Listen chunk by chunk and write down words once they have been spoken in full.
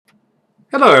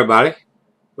Hello everybody,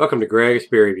 welcome to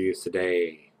Gregsbeerreviews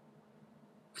today.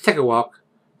 Let's take a walk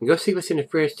and go see what's in the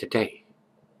fridge today.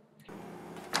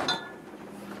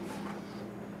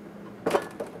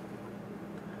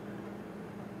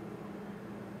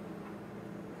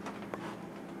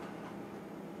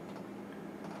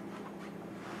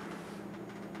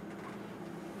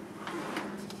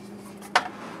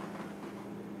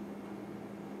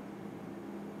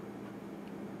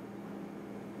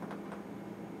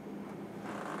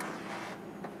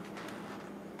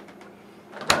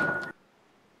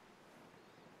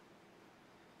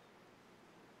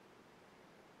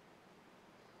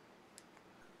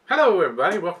 Hello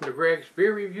everybody, welcome to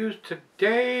Gregsbeerreviews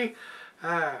today.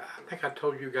 I think I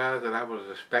told you guys that I was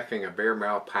expecting a beer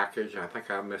mail package. I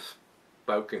think I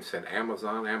misspoke and said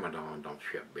Amazon don't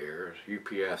ship beers.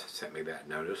 UPS sent me that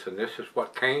notice, and this is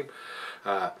what came.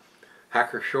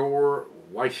 Hacker-Pschorr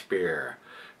Weissbier.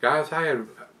 Guys, I am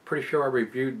pretty sure I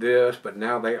reviewed this, but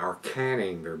now they are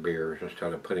canning their beers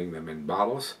instead of putting them in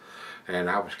bottles. And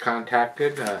I was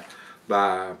contacted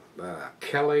by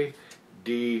Kelly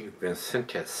D.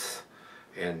 Vincentis,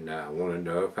 and wanted to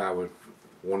know if I was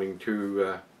wanting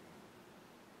to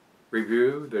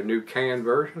review the new canned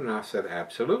version, and I said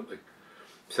absolutely.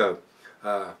 So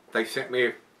they sent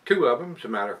me two of them, as a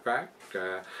matter of fact.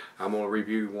 I'm going to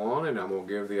review one, and I'm going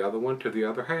to give the other one to the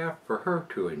other half for her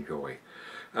to enjoy.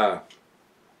 It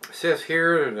says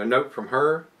here, a note from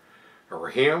her, or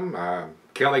him.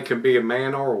 Kelly can be a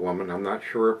man or a woman. I'm not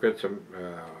sure if it's a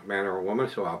man or a woman,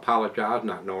 so I apologize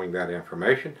not knowing that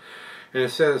information. And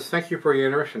it says, thank you for your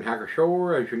interest in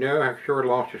Hacker-Pschorr. As you know, Hacker-Pschorr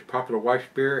launched its popular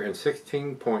Weissbier in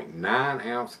 16.9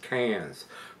 ounce cans,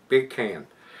 big can,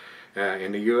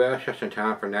 in the U.S. just in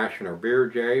time for National Beer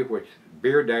Day, which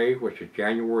is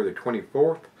January the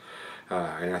 24th,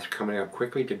 and that's coming up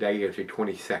quickly. Today is the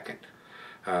 22nd.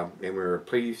 And we're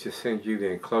pleased to send you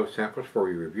the enclosed samples for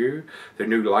your review. The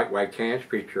new lightweight cans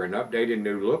feature an updated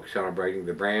new look celebrating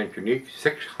the brand's unique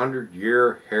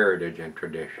 600-year heritage and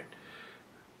tradition.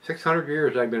 600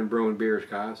 years they've been brewing beers,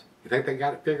 guys. You think they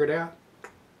got it figured out?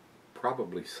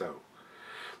 Probably so.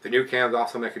 The new cans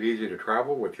also make it easy to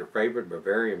travel with your favorite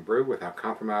Bavarian brew without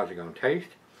compromising on taste.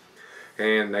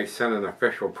 And they sent an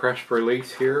official press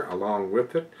release here along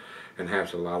with it, and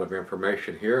has a lot of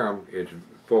information here. It's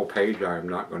full page. I'm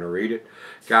not going to read it.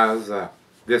 Guys,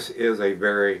 this is a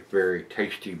very, very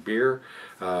tasty beer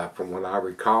from what I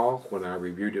recall when I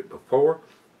reviewed it before.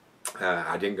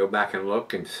 I didn't go back and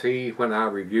look and see when I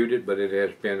reviewed it, but it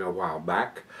has been a while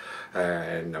back,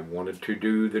 and I wanted to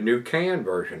do the new can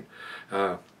version.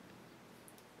 And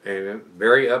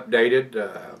very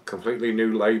updated, completely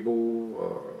new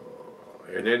label,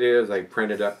 and it is a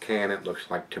printed up can, it looks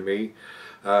like to me.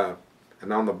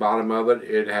 And on the bottom of it,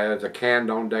 it has a canned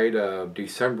on date of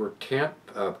December 10th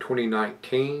of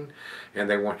 2019, and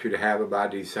they want you to have it by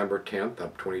December 10th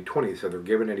of 2020. So they're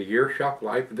giving it a year shelf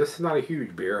life. This is not a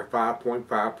huge beer, a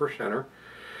 5.5%er.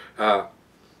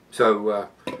 So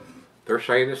they're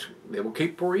saying it will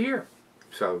keep for a year.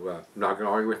 So I'm not going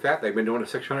to argue with that. They've been doing it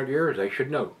 600 years. They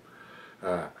should know.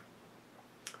 And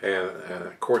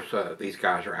of course, these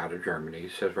guys are out of Germany.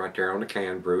 It says right there on the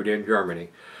can, brewed in Germany.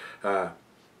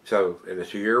 So, and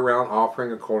it's a year-round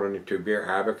offering according to Beer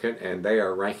Advocate, and they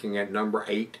are ranking at number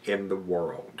 8 in the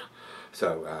world.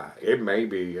 So, it may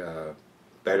be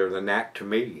better than that to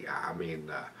me. I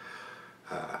mean,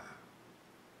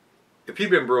 if you've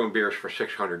been brewing beers for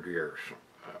 600 years,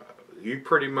 you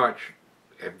pretty much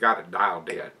have got it dialed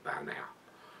in by now.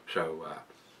 So,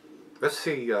 let's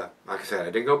see, like I said, I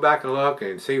didn't go back and look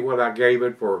and see what I gave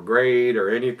it for a grade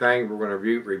or anything. We're going to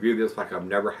review this like I've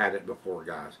never had it before,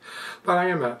 guys. But I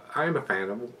am a fan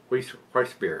of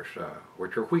Weiss beers,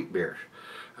 which are wheat beers.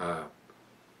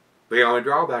 The only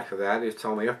drawback to that, it's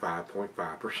only a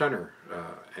 5.5%er,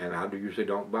 and I usually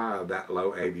don't buy that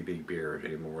low ABV beers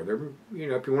anymore. They're, you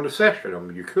know, if you want to session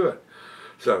them, you could.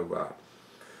 So,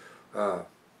 12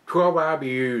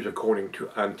 IBUs according to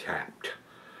Untapped.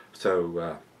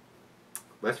 So,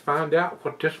 let's find out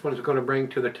what this one's going to bring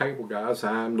to the table, guys.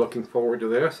 I'm looking forward to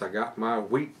this. I got my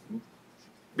wheat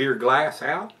beer glass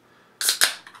out.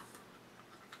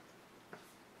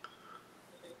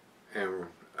 And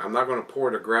I'm not going to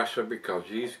pour it aggressive because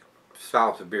these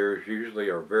styles of beers usually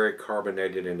are very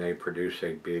carbonated and they produce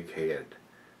a big head.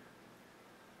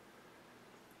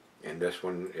 And this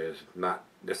one is not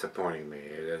disappointing me.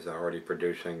 It is already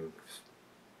producing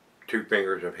 2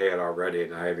 fingers of head already,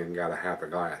 and I haven't got a half a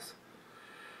glass.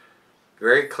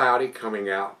 Very cloudy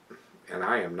coming out, and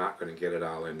I am not going to get it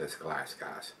all in this glass,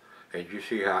 guys. As you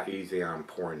see how easy I'm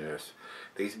pouring this.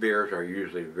 These beers are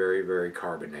usually very, very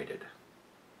carbonated.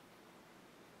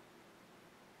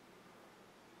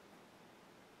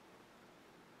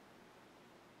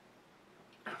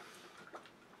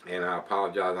 And I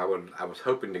apologize. I was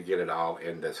hoping to get it all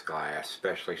in this glass,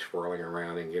 especially swirling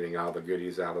around and getting all the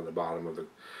goodies out of the bottom of the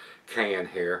can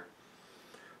here.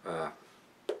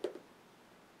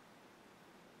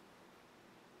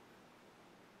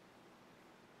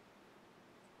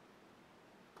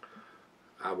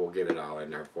 I will get it all in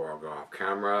there before I go off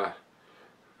camera.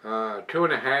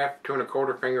 2.5,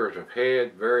 2¼ fingers of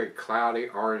head, very cloudy,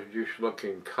 orange juice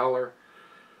looking color.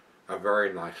 A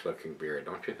very nice looking beer,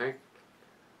 don't you think?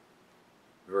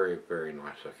 Very, very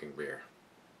nice looking beer.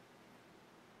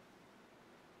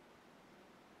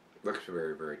 Looks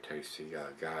very, very tasty,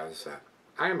 guys.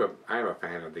 I am a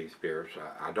fan of these beers.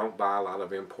 I don't buy a lot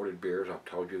of imported beers. I've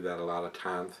told you that a lot of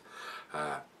times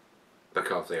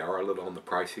because they are a little on the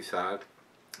pricey side.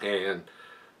 And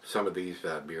some of these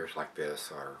beers like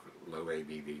this are low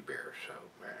ABV beers. So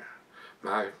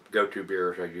my go-to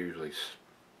beers are usually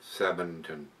 7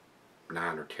 to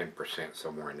 9 or 10%,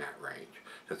 somewhere in that range,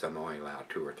 since I'm only allowed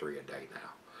 2 or 3 a day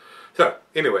now. So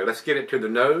anyway, let's get it to the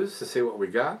nose to see what we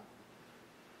got.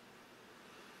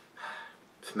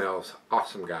 Smells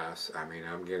awesome, guys. I mean,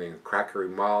 I'm getting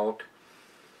crackery malt,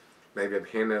 maybe a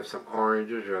hint of some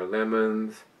oranges or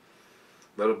lemons,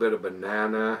 a little bit of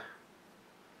banana.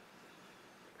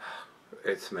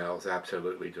 It smells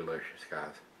absolutely delicious,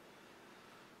 guys.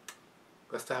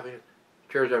 Let's dive in.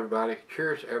 Cheers, everybody.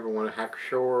 Cheers, everyone at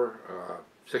Hacker-Pschorr.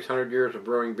 600 years of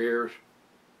brewing beers.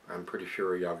 I'm pretty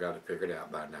sure y'all got it figured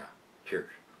out by now. Cheers.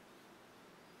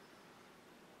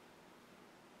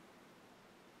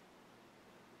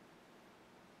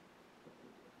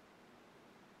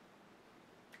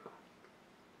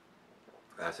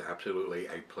 That's absolutely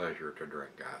a pleasure to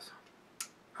drink, guys.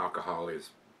 Alcohol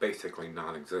is basically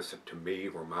non-existent to me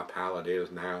where my palate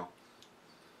is now.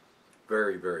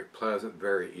 Very, very pleasant,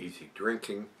 very easy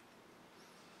drinking.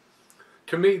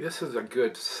 To me, this is a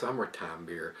good summertime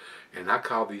beer, and I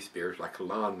call these beers like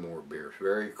lawnmower beers.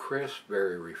 Very crisp,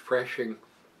 very refreshing.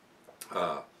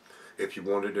 If you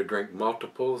wanted to drink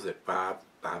multiples at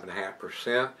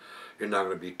 5.5%, you're not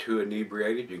going to be too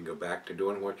inebriated. You can go back to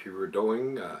doing what you were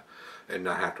doing and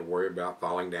not have to worry about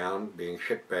falling down, being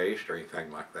shit-faced or anything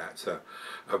like that. So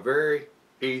a very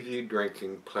easy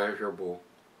drinking, pleasurable,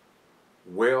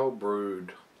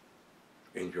 well-brewed,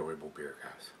 enjoyable beer,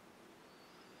 guys.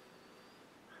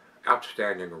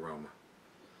 Outstanding aroma.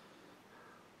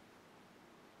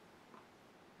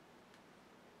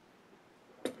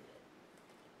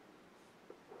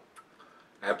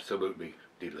 Absolutely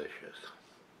delicious.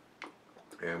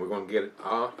 And we're going to get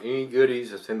any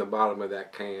goodies that's in the bottom of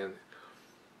that can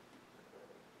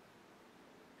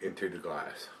into the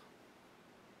glass.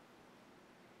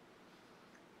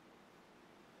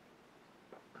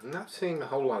 I'm not seeing a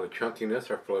whole lot of chunkiness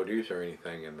or floaties or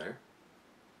anything in there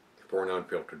for an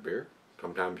unfiltered beer.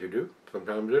 Sometimes you do,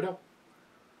 sometimes you don't.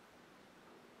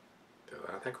 So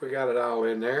I think we got it all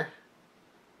in there.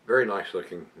 Very nice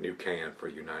looking new can for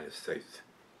the United States.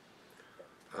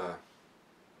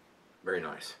 Very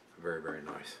nice, very, very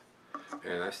nice.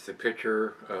 And that's the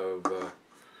picture of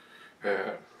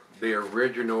the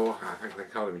original, I think they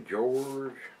call him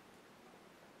George.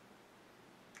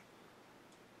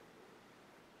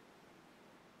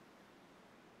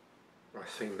 I've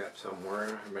seen that somewhere.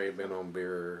 It may have been on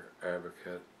Beer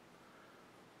Advocate.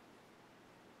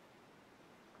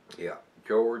 Yeah,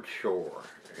 George Shore,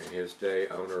 in his day,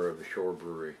 owner of the Shore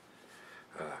Brewery.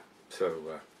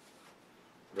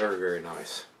 Very, very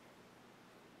nice.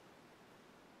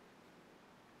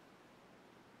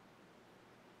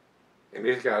 And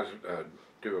these guys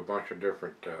do a bunch of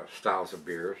different styles of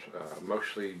beers,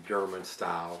 mostly German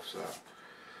styles,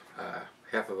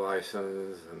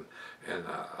 Hefeweizens, and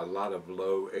a lot of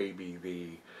low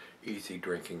ABV, easy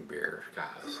drinking beers,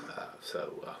 guys.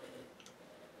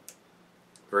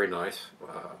 Very nice.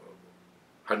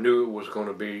 I knew it was going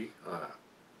to be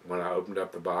when I opened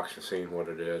up the box and seen what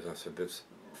it is. I said, this is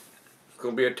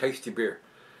going to be a tasty beer.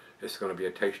 It's going to be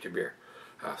a tasty beer.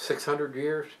 600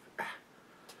 years?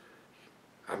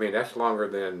 I mean, that's longer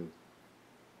than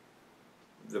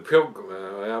the Pilgrim,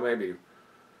 maybe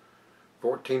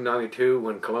 1492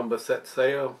 when Columbus set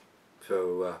sail.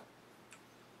 So,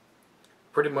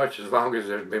 pretty much as long as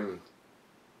there's been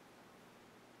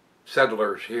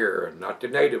settlers here, not the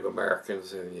Native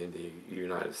Americans in the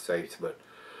United States, but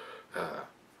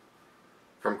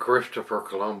from Christopher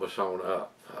Columbus on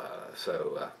up.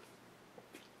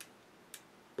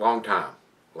 Long time.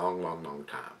 Long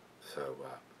time. So,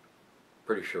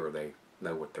 pretty sure they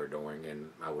know what they're doing, and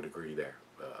I would agree there.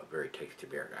 Very tasty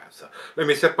beer, guys. So let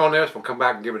me sip on this. We'll come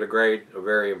back and give it a grade. A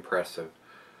very impressive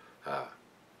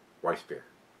Weissbier.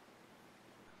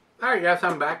 Alright guys,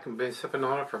 I'm back and been sipping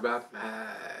on it for about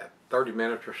 30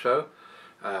 minutes or so.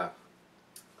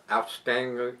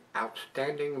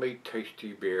 Outstandingly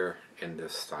tasty beer in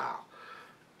this style.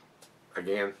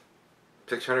 Again,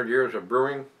 600 years of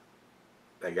brewing,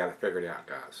 they got it figured out,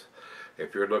 guys.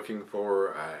 If you're looking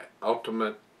for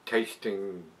ultimate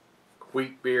tasting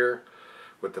wheat beer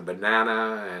with the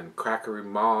banana and crackery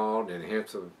malt and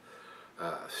hints of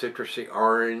citrusy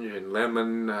orange and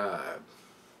lemon,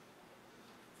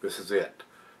 this is it.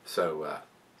 So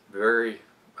very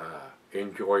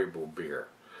enjoyable beer.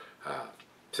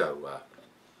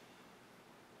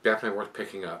 Definitely worth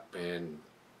picking up, and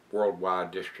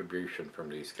worldwide distribution from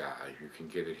these guys. You can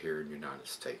get it here in the United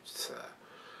States,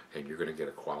 and you're going to get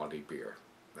a quality beer.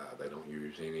 They don't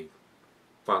use any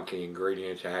funky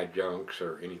ingredients, adjuncts,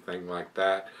 or anything like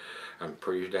that. I'm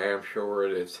pretty damn sure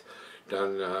it's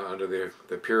done under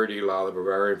the purity law, the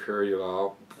Bavarian purity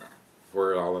law,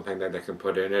 where all the thing that they can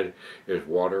put in it is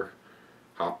water,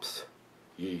 hops,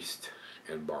 yeast,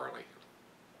 and barley.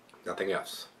 Nothing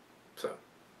else. So,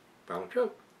 final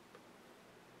joke.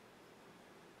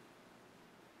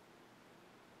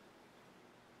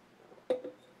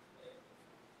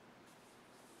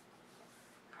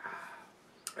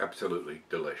 Absolutely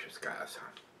delicious, guys.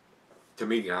 To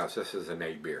me, guys, this is an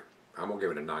A beer. I'm going to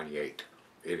give it a 98.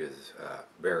 It is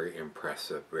very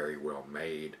impressive, very well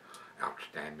made,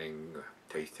 outstanding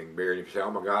tasting beer. And if you say,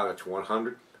 oh my God, it's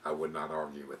 100, I would not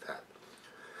argue with that.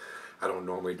 I don't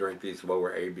normally drink these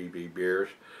lower ABV beers,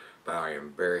 but I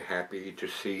am very happy to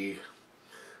see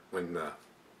when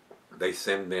they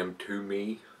send them to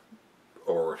me,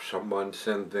 or someone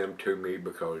sends them to me,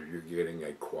 because you're getting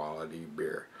a quality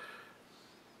beer.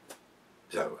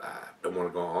 So I don't want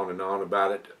to go on and on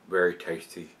about it. Very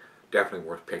tasty. Definitely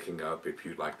worth picking up if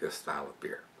you like this style of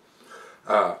beer.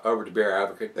 Over to Beer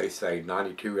Advocate, they say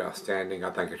 92 outstanding. I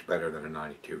think it's better than a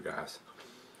 92, guys.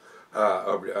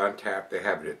 Over to Untapped, they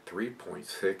have it at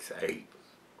 3.68.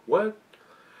 What?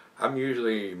 I'm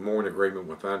usually more in agreement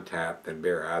with Untapped than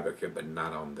Beer Advocate, but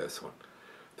not on this one.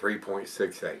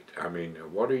 3.68. I mean,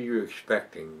 what are you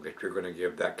expecting that you're going to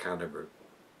give that kind of a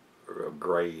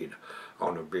grade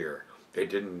on a beer? It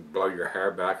didn't blow your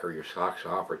hair back or your socks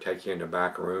off or take you in the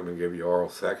back room and give you oral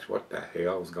sex. What the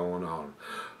hell is going on?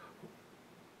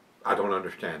 I don't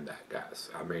understand that,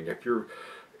 guys. I mean, if you're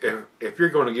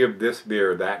going to give this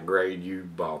beer that grade, you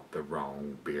bought the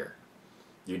wrong beer.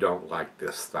 You don't like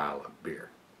this style of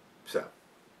beer. So,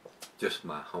 just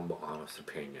my humble, honest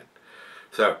opinion.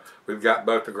 So, we've got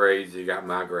both the grades. You got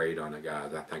my grade on it,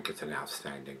 guys. I think it's an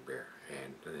outstanding beer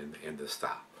and in this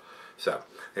style. So,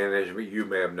 and as you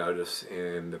may have noticed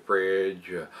in the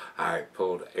fridge, I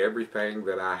pulled everything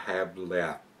that I have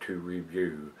left to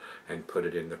review and put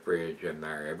it in the fridge in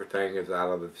there. Everything is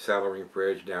out of the cellaring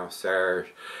fridge downstairs,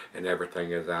 and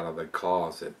everything is out of the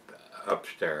closet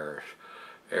upstairs.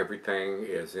 Everything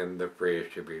is in the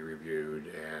fridge to be reviewed,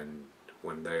 and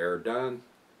when they are done,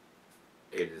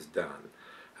 it is done.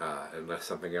 Unless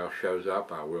something else shows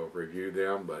up, I will review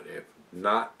them, but if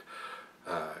not,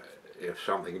 if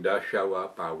something does show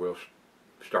up, I will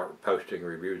start posting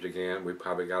reviews again. We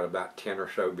probably got about 10 or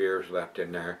so beers left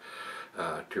in there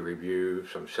to review.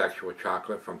 Some Sexual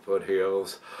Chocolate from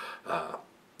Foothills,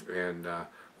 and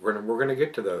we're gonna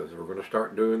get to those. We're gonna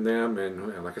start doing them,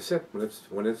 and like I said,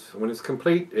 when it's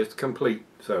complete, it's complete.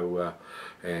 So,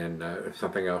 if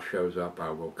something else shows up, I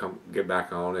will get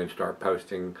back on and start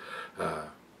posting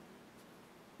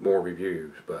more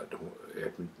reviews. But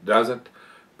if it doesn't,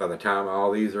 by the time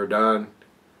all these are done,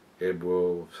 it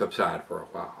will subside for a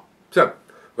while. So,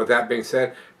 with that being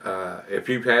said, if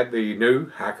you've had the new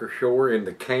Hacker-Pschorr in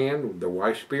the can, the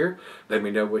Weissbier, let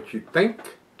me know what you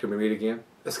think. Till we meet again,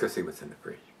 let's go see what's in the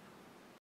fridge.